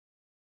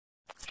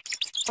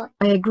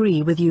I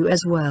agree with you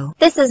as well.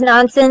 This is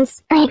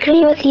nonsense. I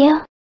agree with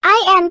you.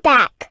 I am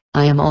back.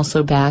 I am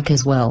also back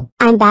as well.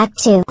 I'm back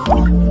too.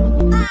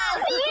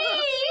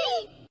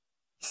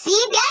 See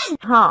you again.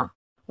 Huh?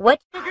 What?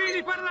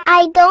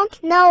 I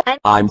don't know.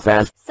 I'm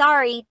fast.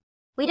 Sorry.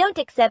 We don't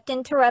accept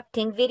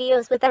interrupting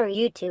videos with our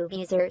YouTube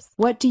users.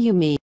 What do you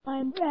mean?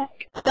 I'm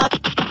back.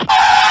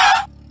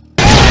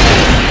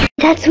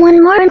 That's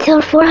one more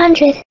until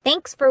 400.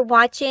 Thanks for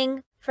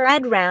watching. For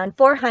at round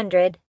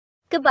 400.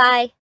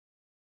 Goodbye.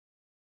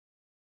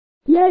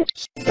 Yes.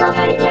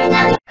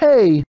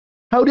 Hey,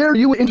 how dare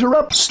you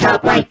interrupt?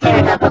 Stop right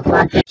there, double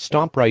plug.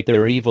 Stop right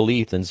there, Evil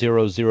Ethan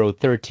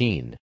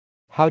 0013.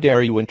 How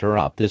dare you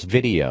interrupt this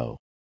video?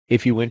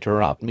 If you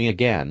interrupt me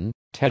again,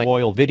 Ted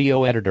Oil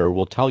Video Editor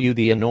will tell you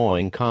the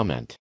annoying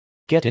comment.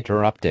 Get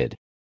interrupted.